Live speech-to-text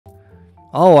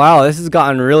Oh wow, this has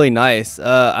gotten really nice.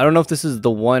 I don't know if this is the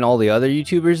one all the other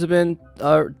YouTubers have been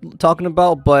talking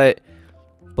about, but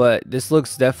this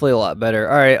looks definitely a lot better.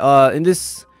 All right, in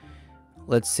this,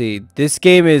 let's see. This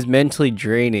game is mentally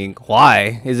draining.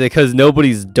 Why? Is it because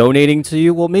nobody's donating to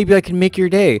you? Well, maybe I can make your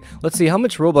day. Let's see. How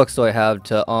much Robux do I have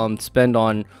to spend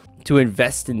on to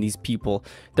invest in these people?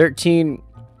 13.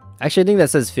 Actually, I think that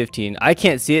says 15. I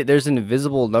can't see it. There's an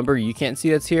invisible number you can't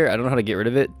see that's here. I don't know how to get rid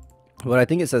of it. But I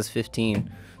think it says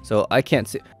 15, so I can't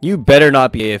see. You better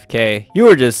not be AFK. You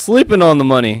are just sleeping on the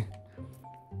money.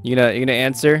 You gonna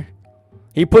answer?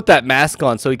 He put that mask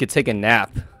on so he could take a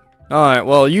nap. All right.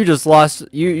 Well, you just lost.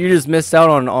 You just missed out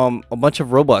on a bunch of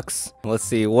Robux. Let's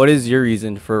see. What is your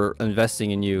reason for investing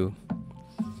in you?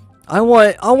 I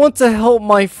want to help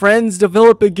my friends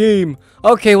develop a game.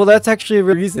 Okay. Well, that's actually a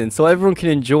reason, so everyone can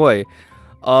enjoy.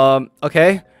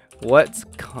 Okay. What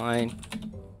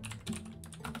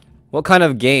kind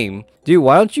of game? Dude,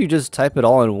 why don't you just type it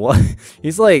all in one?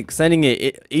 He's like sending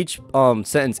each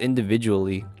sentence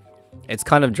individually. It's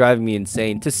kind of driving me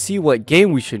insane to see what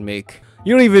game we should make.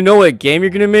 You don't even know what game you're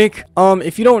gonna make?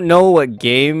 If you don't know what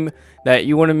game that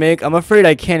you want to make, I'm afraid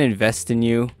I can't invest in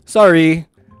you. Sorry,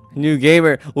 new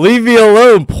gamer. Leave me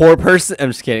alone, poor person. I'm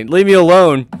just kidding. Leave me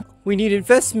alone. We need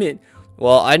investment.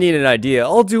 Well, I need an idea.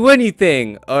 I'll do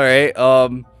anything. All right,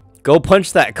 go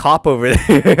punch that cop over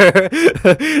there.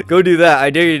 Go do that. I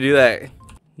dare you to do that.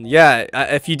 Yeah,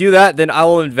 if you do that, then I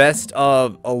will invest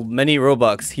many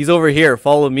Robux. He's over here.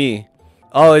 Follow me.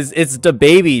 Oh, it's the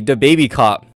baby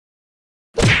cop.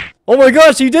 Oh my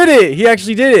gosh, he did it. He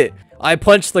actually did it. I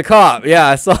punched the cop. Yeah,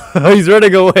 I saw. He's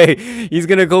running away. He's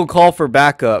gonna go call for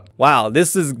backup. Wow,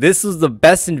 this is the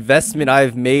best investment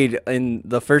I've made in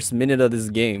the first minute of this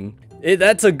game.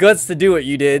 That's a guts to do what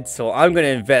you did, so I'm gonna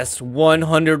invest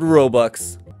 100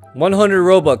 Robux. 100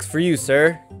 Robux for you,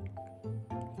 sir.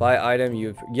 Buy item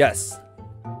yes.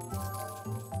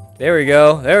 There we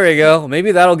go. There we go.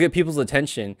 Maybe that'll get people's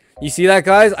attention. You see that,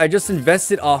 guys? I just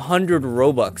invested 100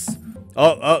 Robux.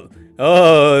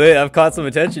 I've caught some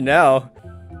attention now.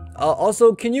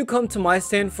 Also, can you come to my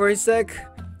stand for a sec?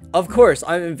 Of course,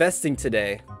 I'm investing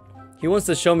today. He wants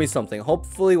to show me something.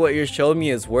 Hopefully what you're showing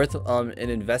me is worth an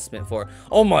investment for.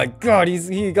 Oh my god,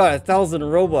 he got 1,000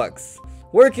 Robux.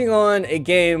 Working on a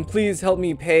game. Please help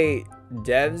me pay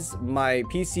devs. My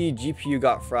PC GPU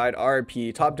got fried.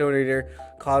 RP. Top donator.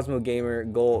 Cosmo Gamer.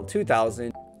 Goal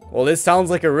 2,000. Well, this sounds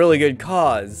like a really good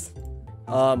cause.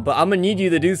 But I'm gonna need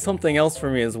you to do something else for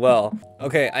me as well.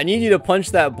 Okay, I need you to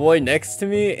punch that boy next to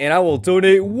me and I will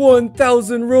donate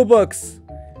 1,000 Robux.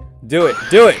 Do it,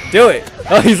 do it, do it.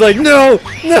 Oh, he's like, no,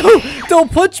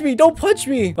 don't punch me, don't punch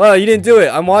me. Oh, you didn't do it.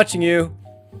 I'm watching you.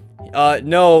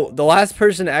 No, the last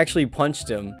person actually punched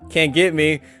him. Can't get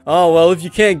me. Oh, well, if you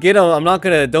can't get him, I'm not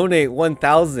gonna donate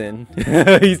 1,000.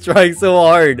 He's trying so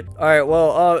hard. All right,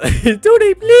 well,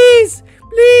 donate, please,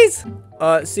 please.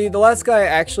 See, the last guy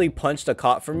actually punched a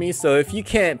cop for me, so if you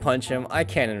can't punch him, I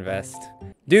can't invest.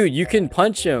 Dude, you can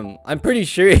punch him. I'm pretty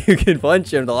sure you can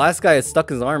punch him. The last guy has stuck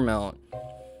his arm out.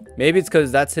 Maybe it's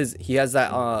because he has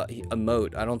that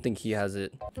emote. I don't think he has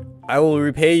it. I will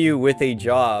repay you with a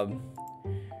job.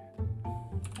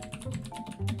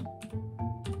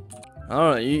 I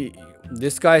don't know.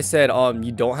 This guy said,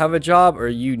 you don't have a job or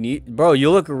you need... Bro, you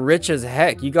look rich as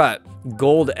heck. You got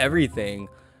gold everything.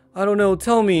 I don't know.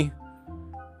 Tell me.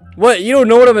 What? You don't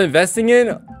know what I'm investing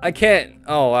in? I can't.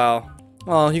 Oh, wow.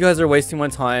 Oh, you guys are wasting my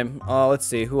time. Let's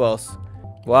see. Who else?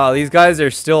 Wow, these guys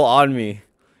are still on me.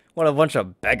 What a bunch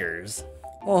of beggars.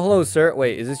 Oh, hello, sir.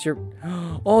 Wait, is this your...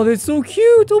 Oh, that's so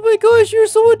cute. Oh my gosh, you're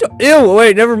so adorable. Ew,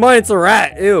 wait, never mind. It's a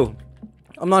rat. Ew.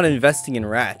 I'm not investing in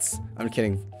rats. I'm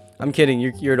kidding. I'm kidding.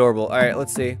 You're adorable. All right,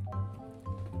 let's see.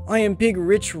 I am big,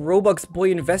 rich Robux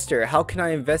boy investor. How can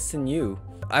I invest in you?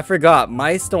 I forgot.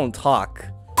 Mice don't talk.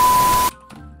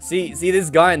 See this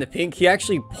guy in the pink? He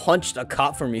actually punched a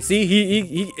cop for me.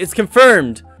 See, it's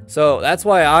confirmed. So that's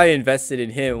why I invested in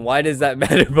him. Why does that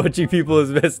matter? A bunch of people is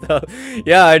messed up.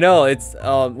 Yeah, I know. It's,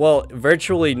 well,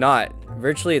 virtually not.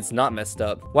 Virtually, it's not messed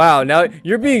up. Wow, now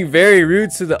you're being very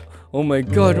rude to the... Oh my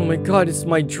god, it's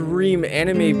my dream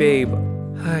anime babe.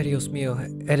 Ay, Dios mío,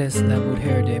 eres la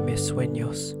mujer de mis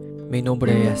sueños. Mi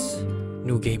nombre es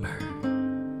New Gamer.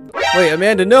 Wait,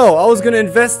 Amanda, no. I was gonna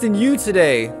invest in you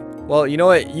today. Well, you know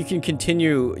what? You can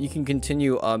continue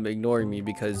ignoring me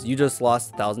because you just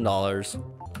lost $1,000.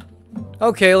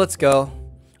 Okay, let's go.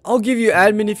 I'll give you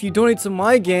admin if you donate to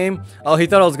my game. Oh, he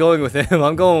thought I was going with him.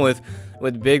 I'm going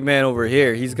with big man over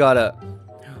here. He's got a...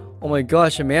 Oh my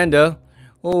gosh, Amanda.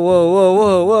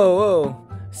 Whoa.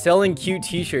 Selling cute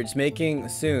t-shirts, making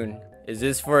soon. Is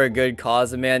this for a good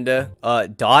cause, Amanda?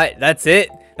 Dot? That's it?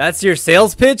 That's your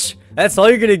sales pitch? That's all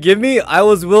you're gonna give me? I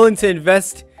was willing to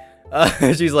invest.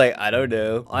 She's like, I don't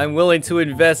know. I'm willing to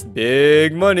invest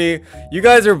big money. You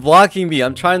guys are blocking me.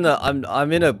 I'm trying to.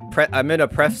 I'm in a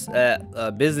press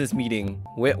business meeting.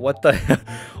 Wait, what the?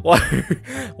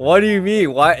 What do you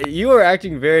mean? Why you are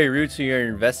acting very rude to your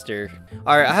investor?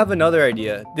 All right, I have another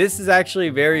idea. This is actually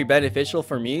very beneficial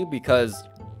for me because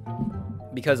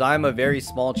I'm a very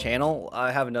small channel.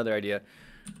 I have another idea.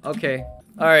 Okay.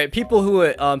 All right, people who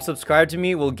subscribe to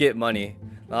me will get money.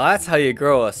 Now that's how you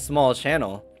grow a small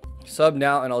channel. Sub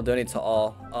now and I'll donate to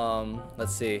all.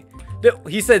 Let's see.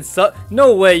 He said sub.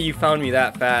 No way you found me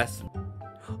that fast.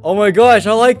 Oh my gosh,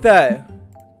 I like that.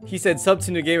 He said sub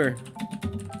to new gamer.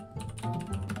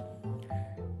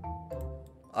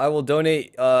 I will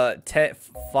donate 5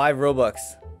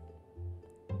 Robux.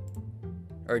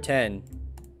 Or 10.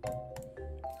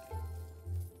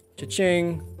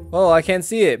 Cha-ching. Oh, I can't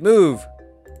see it. Move.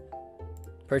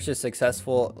 Purchase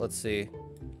successful. Let's see.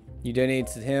 You donated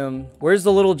to him. Where's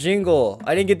the little jingle?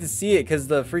 I didn't get to see it because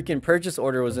the freaking purchase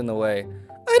order was in the way.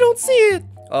 I don't see it.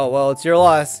 Oh, well, it's your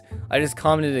loss. I just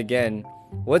commented again.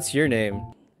 What's your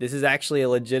name? This is actually a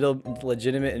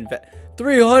legitimate invest.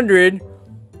 300?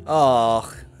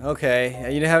 Oh, okay.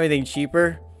 You didn't have anything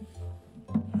cheaper?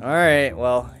 Alright,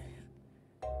 well.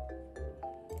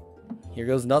 Here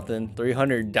goes nothing.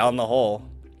 300 down the hole.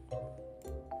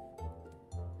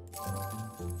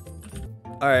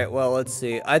 Alright, well, let's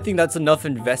see. I think that's enough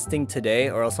investing today,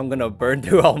 or else I'm gonna burn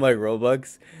through all my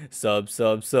Robux. Sub.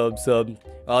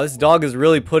 Oh, this dog is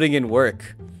really putting in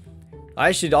work.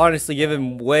 I should honestly give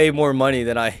him way more money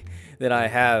than I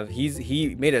have.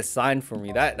 He made a sign for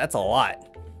me. That's a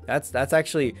lot. That's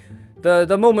actually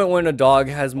the moment when a dog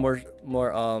has more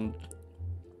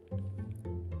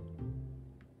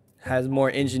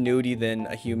ingenuity than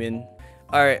a human.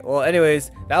 All right, well, anyways,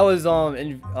 that was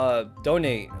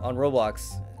donate on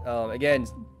Roblox. Again,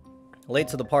 late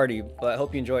to the party, but I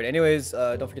hope you enjoyed. Anyways,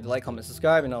 don't forget to like, comment,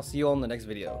 subscribe, and I'll see you all in the next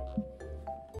video.